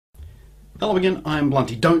Hello again, I'm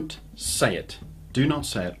Blunty. Don't say it. Do not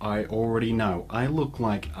say it. I already know. I look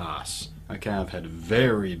like ass. Okay, I've had a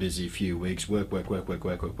very busy few weeks. Work.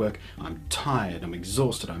 I'm tired, I'm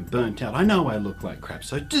exhausted, I'm burnt out. I know I look like crap,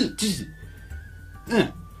 so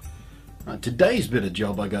today's bit of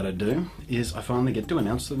job I gotta do is I finally get to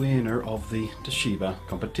announce the winner of the Toshiba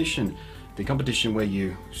competition. The competition where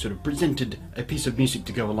you sort of presented a piece of music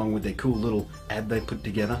to go along with their cool little ad they put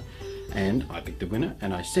together. And I picked the winner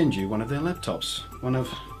and I send you one of their laptops. One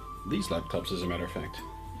of these laptops, as a matter of fact.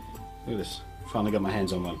 Look at this. Finally got my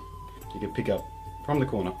hands on one. You can pick up from the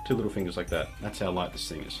corner, 2 little fingers like that. That's how light this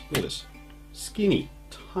thing is. Look at this. Skinny,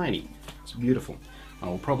 tiny. It's beautiful. I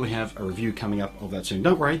will probably have a review coming up of that soon.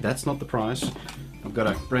 Don't worry, that's not the prize. I've got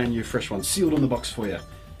a brand new fresh one sealed in the box for you.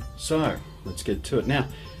 So, let's get to it. Now,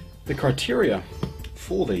 the criteria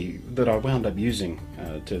for that I wound up using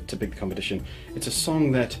to pick the competition, it's a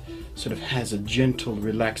song that sort of has a gentle,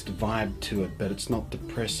 relaxed vibe to it, but it's not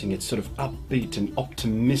depressing. It's sort of upbeat and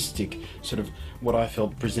optimistic, sort of what I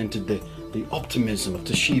felt presented the optimism of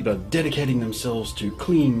Toshiba dedicating themselves to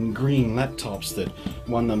clean green laptops that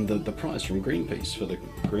won them the prize from Greenpeace for the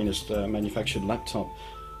greenest manufactured laptop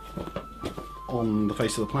on the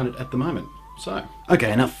face of the planet at the moment. So,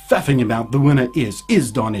 okay, enough faffing about. The winner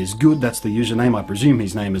is Don is Good. That's the username. I presume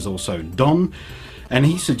his name is also Don. And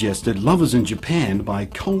he suggested Lovers in Japan by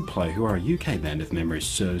Coldplay, who are a UK band if memory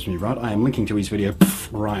serves me right. I am linking to his video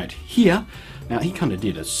right here. Now, he kind of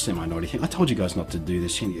did a semi-naughty thing. I told you guys not to do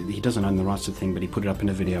this. He doesn't own the rights to the thing, but he put it up in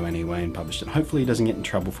a video anyway and published it. Hopefully he doesn't get in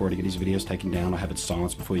trouble for it to get his videos taken down. I have it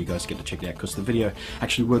silenced before you guys get to check it out, because the video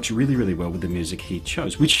actually works really, really well with the music he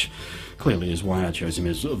chose, which clearly is why I chose him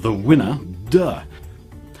as the winner. Duh.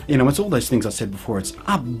 You know, it's all those things I said before. It's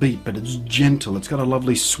upbeat, but it's gentle. It's got a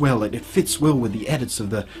lovely swell. It fits well with the edits of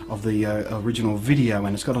the original video,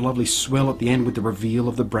 and it's got a lovely swell at the end with the reveal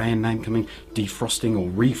of the brand name coming defrosting or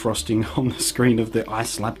refrosting on the screen of the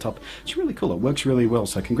ice laptop. It's really cool. It works really well.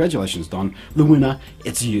 So congratulations, Don. The winner,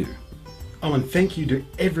 it's you. Oh, and thank you to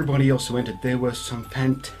everybody else who entered. There were some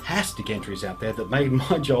fantastic entries out there that made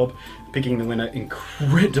my job picking the winner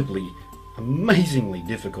incredibly, amazingly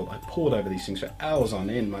difficult. I pored over these things for hours on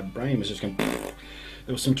end. My brain was just going.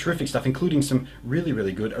 There was some terrific stuff, including some really,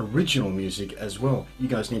 really good original music as well. You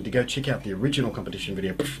guys need to go check out the original competition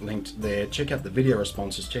video, linked there. Check out the video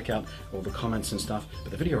responses, check out all the comments and stuff. But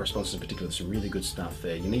the video responses in particular, there's some really good stuff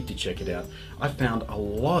there. You need to check it out. I found a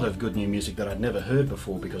lot of good new music that I'd never heard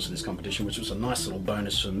before because of this competition, which was a nice little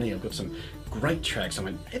bonus for me. I've got some great tracks. I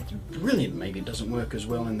mean, it's brilliant. Maybe it doesn't work as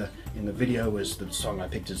well in the video as the song I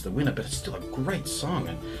picked as the winner, but it's still a great song.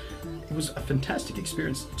 And it was a fantastic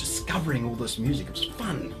experience discovering all this music. It was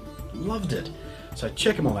fun. Loved it. So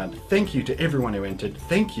check them all out. Thank you to everyone who entered.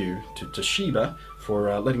 Thank you to Toshiba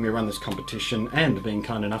for letting me run this competition and being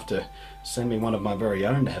kind enough to send me one of my very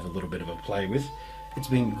own to have a little bit of a play with. It's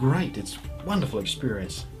been great. It's a wonderful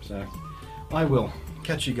experience. So I will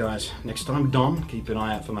catch you guys next time. Don, keep an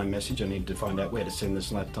eye out for my message. I need to find out where to send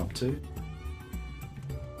this laptop to.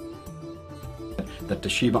 That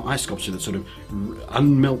Toshiba ice sculpture that sort of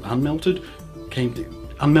unmelted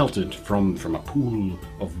from a pool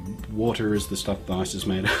of water is the stuff the ice is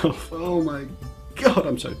made of. Oh my god,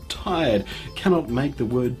 I'm so tired. Cannot make the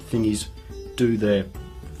word thingies do their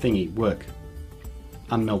thingy work.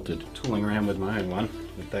 Unmelted. Tooling around with my own one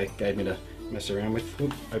that they gave me to mess around with.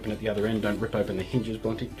 Oop, open at the other end, don't rip open the hinges,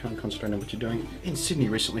 Blunty. Try and concentrate on what you're doing. In Sydney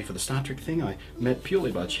recently for the Star Trek thing, I met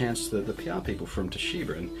purely by chance the PR people from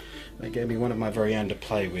Toshiba, and they gave me one of my very own to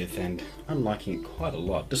play with, and I'm liking it quite a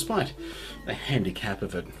lot, despite the handicap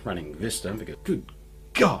of it running Vista, because good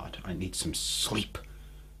God, I need some sleep.